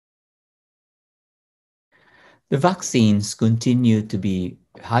The vaccines continue to be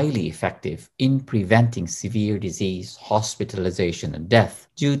highly effective in preventing severe disease, hospitalization, and death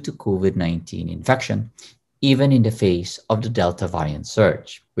due to COVID-19 infection, even in the face of the Delta variant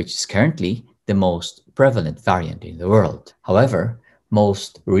surge, which is currently the most prevalent variant in the world. However,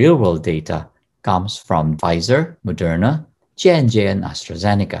 most real-world data comes from Pfizer, Moderna, J&J, and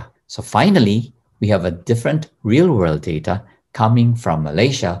AstraZeneca. So finally, we have a different real-world data coming from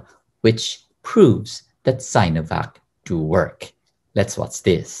Malaysia, which proves that Sinovac do work. Let's watch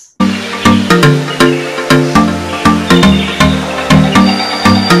this.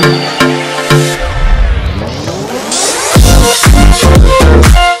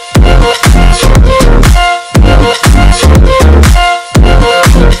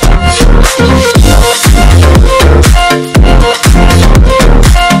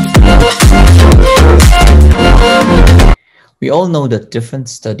 We all know that different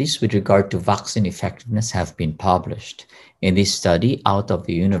studies with regard to vaccine effectiveness have been published. In this study out of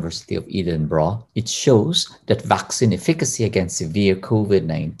the University of Edinburgh, it shows that vaccine efficacy against severe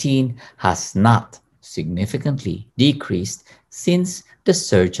COVID-19 has not significantly decreased since the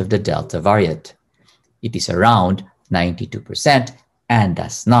surge of the Delta variant. It is around 92% and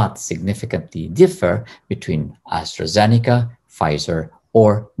does not significantly differ between AstraZeneca, Pfizer,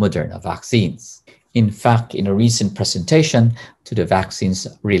 or Moderna vaccines. In fact, in a recent presentation to the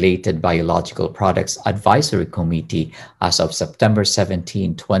Vaccines-Related Biological Products Advisory Committee as of September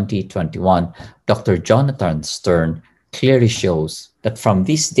 17, 2021, Dr. Jonathan Stern clearly shows that from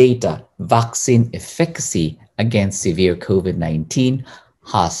this data, vaccine efficacy against severe COVID-19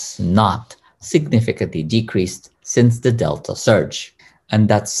 has not significantly decreased since the Delta surge, and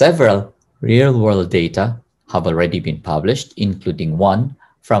that several real-world data have already been published, including one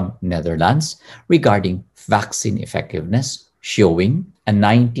from Netherlands regarding vaccine effectiveness, showing a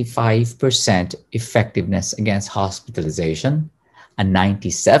 95% effectiveness against hospitalization, a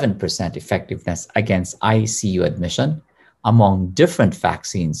 97% effectiveness against ICU admission among different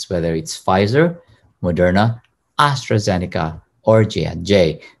vaccines, whether it's Pfizer, Moderna, AstraZeneca, or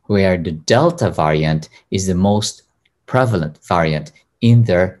J&J, where the Delta variant is the most prevalent variant in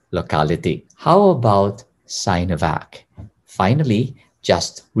their locality. How about Sinovac? Finally,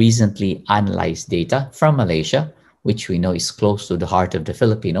 just recently analyzed data from Malaysia, which we know is close to the heart of the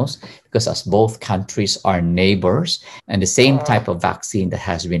Filipinos because as both countries are neighbors, and the same type of vaccine that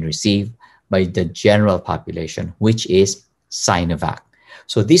has been received by the general population, which is Sinovac.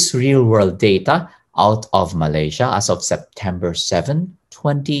 So this real-world data out of Malaysia as of September 7,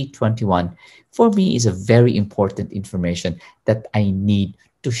 2021, for me is a very important information that I need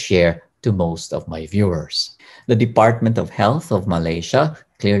to share to most of my viewers. The Department of Health of Malaysia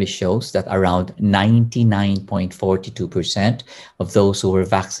clearly shows that around 99.42% of those who were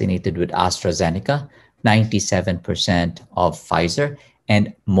vaccinated with AstraZeneca, 97% of Pfizer,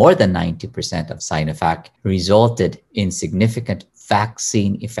 and more than 90% of Sinovac resulted in significant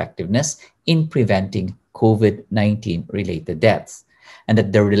vaccine effectiveness in preventing COVID-19 related deaths, and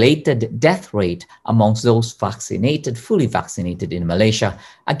that the related death rate amongst those vaccinated, fully vaccinated in Malaysia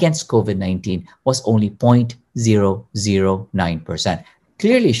against COVID-19 was only 0.009%,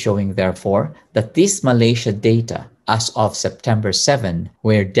 clearly showing, therefore, that this Malaysia data as of September 7,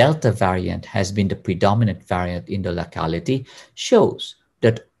 where Delta variant has been the predominant variant in the locality, shows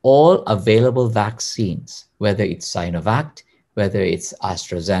that all available vaccines, whether it's Sinovac, whether it's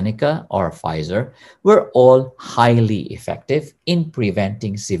AstraZeneca or Pfizer, were all highly effective in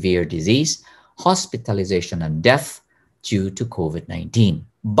preventing severe disease, hospitalization, and death due to COVID-19.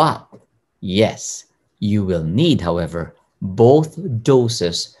 But yes, you will need, however, both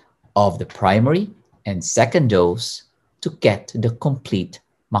doses of the primary and second dose to get the complete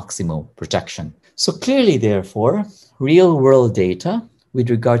maximum protection. So clearly, therefore, real-world data with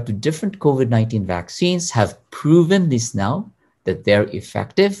regard to different COVID-19 vaccines have proven this now, that they're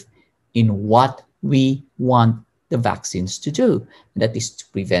effective in what we want the vaccines to do. And that is to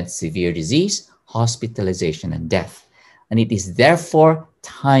prevent severe disease, hospitalization, and death. And it is therefore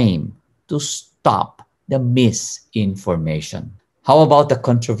time to stop the misinformation. How about the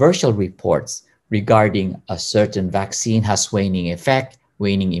controversial reports regarding a certain vaccine has waning effect,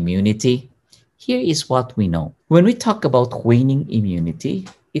 waning immunity? Here is what we know. When we talk about waning immunity,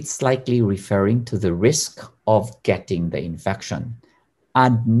 it's likely referring to the risk of getting the infection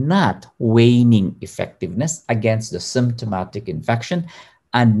and not waning effectiveness against the symptomatic infection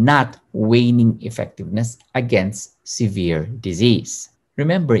and not waning effectiveness against severe disease.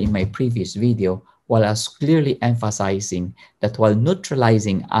 Remember in my previous video, while I was clearly emphasizing that while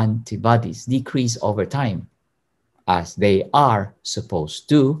neutralizing antibodies decrease over time, as they are supposed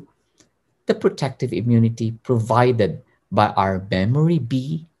to, the protective immunity provided by our memory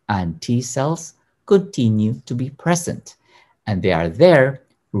B and T cells continue to be present, and they are there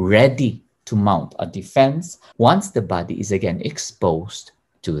ready to mount a defense once the body is again exposed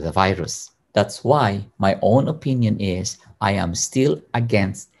to the virus. That's why my own opinion is I am still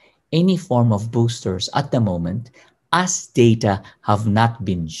against any form of boosters at the moment, as data have not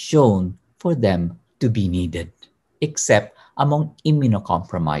been shown for them to be needed, except among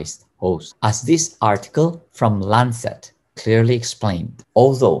immunocompromised hosts. As this article from Lancet clearly explained,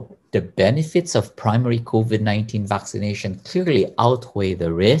 although the benefits of primary COVID-19 vaccination clearly outweigh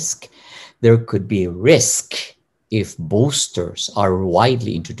the risk, there could be risk if boosters are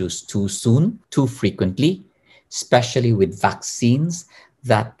widely introduced too soon, too frequently, especially with vaccines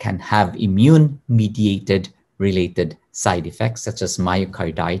that can have immune mediated related side effects such as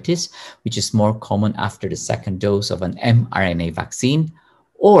myocarditis, which is more common after the second dose of an mRNA vaccine,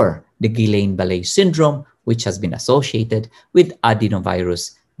 or the Guillain-Barré syndrome, which has been associated with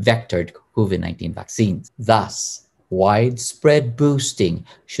adenovirus vectored COVID-19 vaccines. Thus, widespread boosting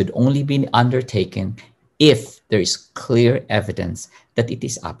should only be undertaken if there is clear evidence that it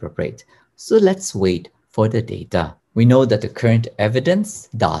is appropriate. So let's wait for the data. We know that the current evidence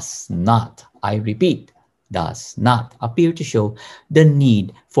does not, I repeat, does not appear to show the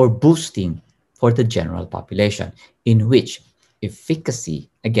need for boosting for the general population, in which efficacy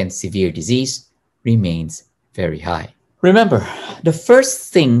against severe disease remains very high. Remember, the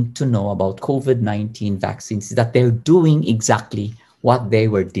first thing to know about COVID-19 vaccines is that they're doing exactly what they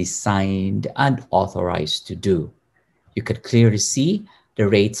were designed and authorized to do. You could clearly see the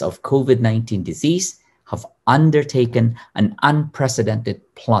rates of COVID-19 disease have undertaken an unprecedented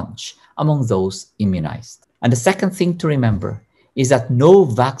plunge among those immunized. And the second thing to remember is that no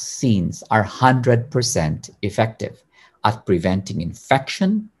vaccines are 100% effective at preventing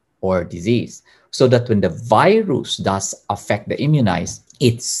infection or disease, so that when the virus does affect the immunized,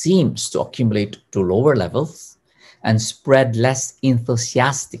 it seems to accumulate to lower levels and spread less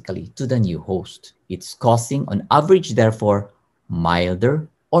enthusiastically to the new host. It's causing, on average, therefore, milder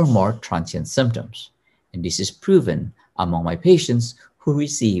or more transient symptoms. And this is proven among my patients who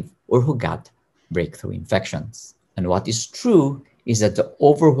receive or who got breakthrough infections. And what is true is that the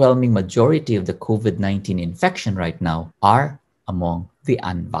overwhelming majority of the COVID-19 infection right now are among the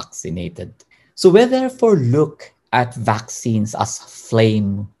unvaccinated. So we therefore look at vaccines as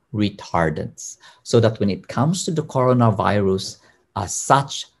flame retardants, so that when it comes to the coronavirus as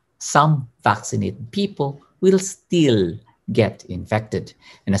such, some vaccinated people will still get infected,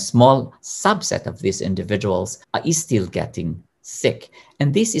 and a small subset of these individuals is still getting sick.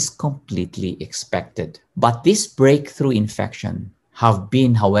 And this is completely expected. But this breakthrough infection have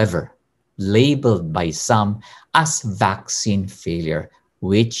been, however, labeled by some as vaccine failure,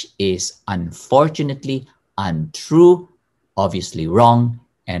 which is unfortunately untrue, obviously wrong,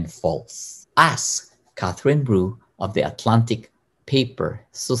 and false. As Catherine Brew of the Atlantic paper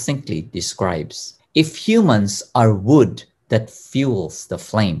succinctly describes, if humans are wood that fuels the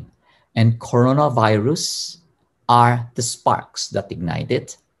flame, and coronavirus are the sparks that ignite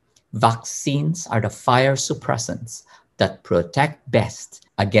it, vaccines are the fire suppressants that protect best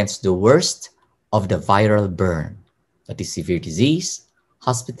against the worst of the viral burn, that is severe disease,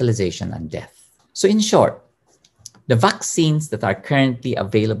 hospitalization, and death. So in short, the vaccines that are currently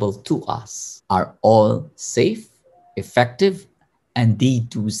available to us are all safe, effective, and they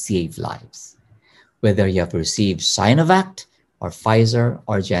do save lives. Whether you have received Sinovac or Pfizer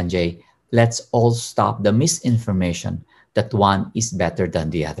or J&J, let's all stop the misinformation that one is better than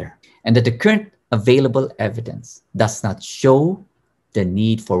the other, and that the current available evidence does not show the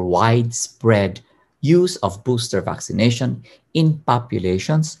need for widespread use of booster vaccination in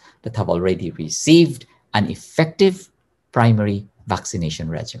populations that have already received an effective primary vaccination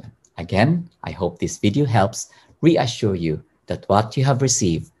regimen. Again, I hope this video helps reassure you that what you have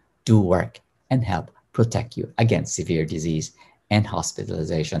received do work and help protect you against severe disease and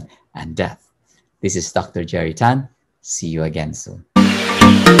hospitalization and death. This is Dr. Jerry Tan. See you again soon.